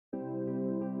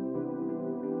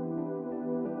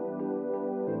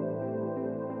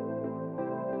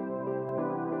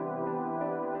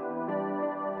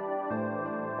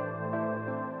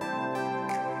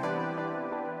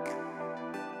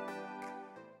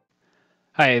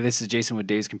Hi, this is Jason with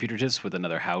Davescomputertips with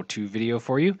another how-to video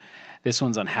for you. This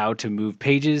one's on how to move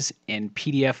pages in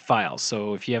PDF files.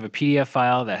 So if you have a PDF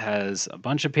file that has a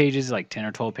bunch of pages, like 10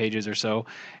 or 12 pages or so,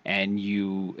 and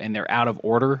they're out of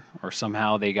order or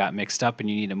somehow they got mixed up and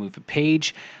you need to move a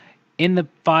page in the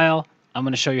file, I'm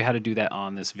going to show you how to do that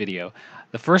on this video.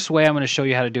 The first way I'm going to show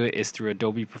you how to do it is through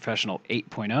Adobe Professional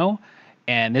 8.0.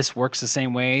 And this works the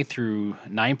same way through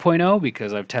 9.0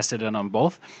 because I've tested it on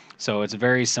both. So it's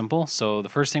very simple. So the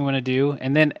first thing I'm going to do,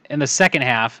 and then in the second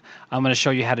half, I'm going to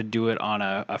show you how to do it on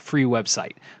a free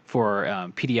website for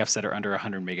PDFs that are under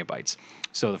 100 megabytes.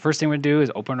 So the first thing we're going to do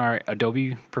is open our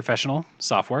Adobe Professional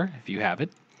software, if you have it.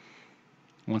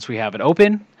 Once we have it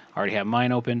open, I already have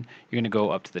mine open, you're going to go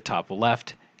up to the top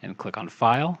left and click on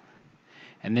File.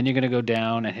 And then you're going to go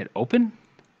down and hit Open,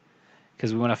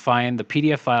 because we want to find the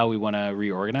PDF file we want to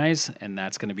reorganize, and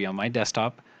that's going to be on my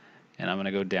desktop. And I'm going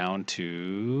to go down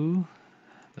to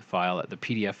the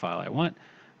PDF file I want.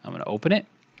 I'm going to open it.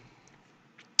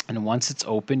 And once it's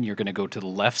open, you're going to go to the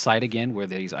left side again where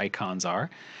these icons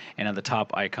are. And on the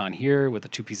top icon here with the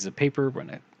two pieces of paper, we're going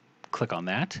to click on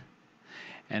that.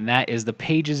 And that is the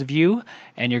pages view,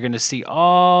 and you're going to see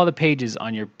all the pages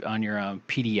on your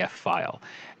PDF file.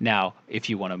 Now, if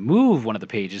you want to move one of the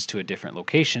pages to a different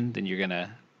location, then you're going to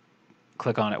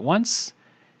click on it once,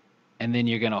 and then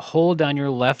you're going to hold down your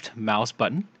left mouse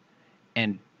button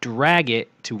and drag it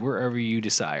to wherever you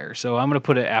desire. So I'm going to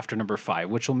put it after number 5,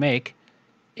 which will make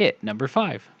it number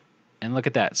 5. And look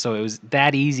at that. So it was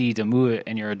that easy to move it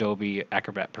in your Adobe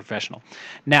Acrobat Professional.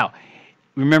 Now,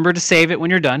 remember to save it when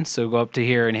you're done. So go up to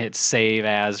here and hit Save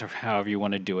As, or however you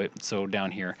want to do it. So down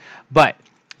here. But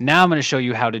now I'm going to show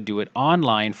you how to do it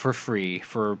online for free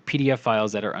for PDF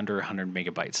files that are under 100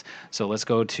 megabytes. So let's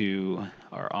go to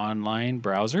our online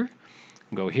browser.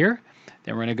 Go here.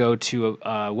 Then we're going to go to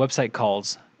a website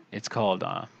called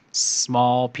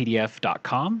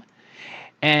smallpdf.com.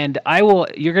 And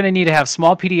you're going to need to have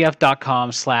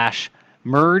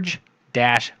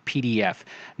smallpdf.com/merge-PDF.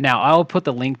 Now, I'll put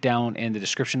the link down in the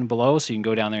description below, so you can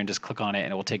go down there and just click on it,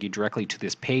 and it will take you directly to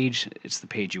this page. It's the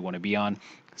page you want to be on,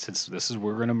 since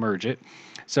we're going to merge it.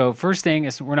 So first thing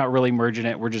is, we're not really merging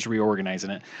it, we're just reorganizing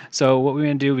it. So what we're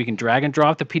going to do, we can drag and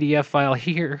drop the PDF file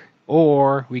here,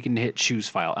 or we can hit Choose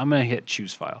File. I'm going to hit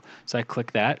Choose File. So I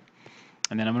click that,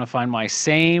 and then I'm going to find my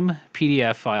same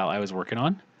PDF file I was working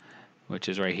on, which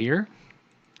is right here.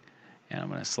 And I'm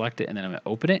going to select it, and then I'm going to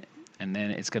open it, and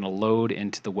then it's going to load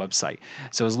into the website.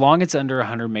 So as long as it's under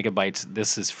 100 megabytes,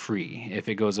 this is free. If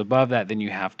it goes above that, then you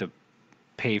have to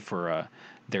pay for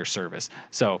their service.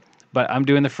 So, but I'm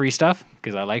doing the free stuff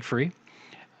because I like free.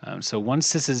 So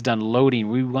once this is done loading,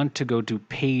 we want to go to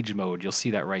page mode. You'll see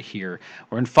that right here.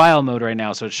 We're in file mode right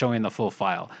now, so it's showing the full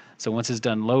file. So once it's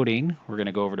done loading, we're going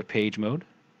to go over to page mode,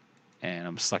 and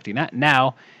I'm selecting that.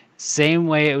 Now, same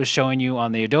way it was showing you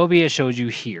on the Adobe, it shows you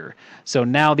here. So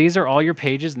now these are all your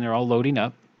pages, and they're all loading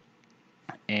up.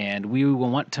 And we will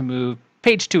want to move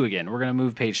page 2 again. We're going to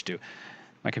move page 2.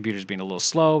 My computer's being a little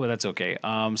slow, but that's okay.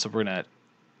 So we're going to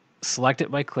select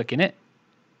it by clicking it.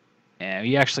 And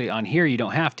you actually, on here, you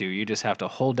don't have to. You just have to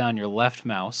hold down your left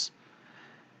mouse,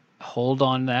 hold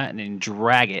on that, and then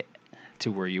drag it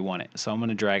to where you want it. So I'm going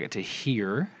to drag it to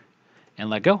here and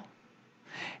let go.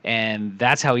 And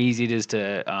that's how easy it is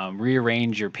to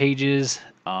rearrange your pages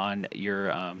on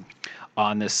your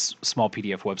on this small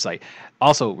PDF website.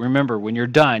 Also, remember, when you're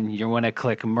done, you want to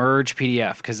click Merge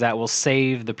PDF, because that will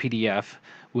save the PDF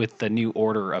with the new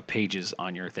order of pages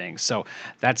on your thing. So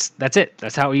that's it.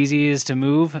 That's how easy it is to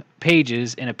move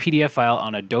pages in a PDF file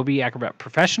on Adobe Acrobat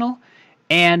Professional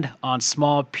and on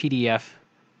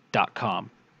smallpdf.com.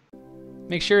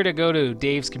 Make sure to go to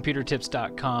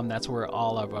davescomputertips.com. That's where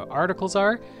all of our articles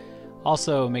are.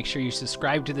 Also, make sure you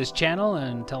subscribe to this channel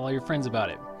and tell all your friends about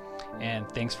it. And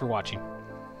thanks for watching.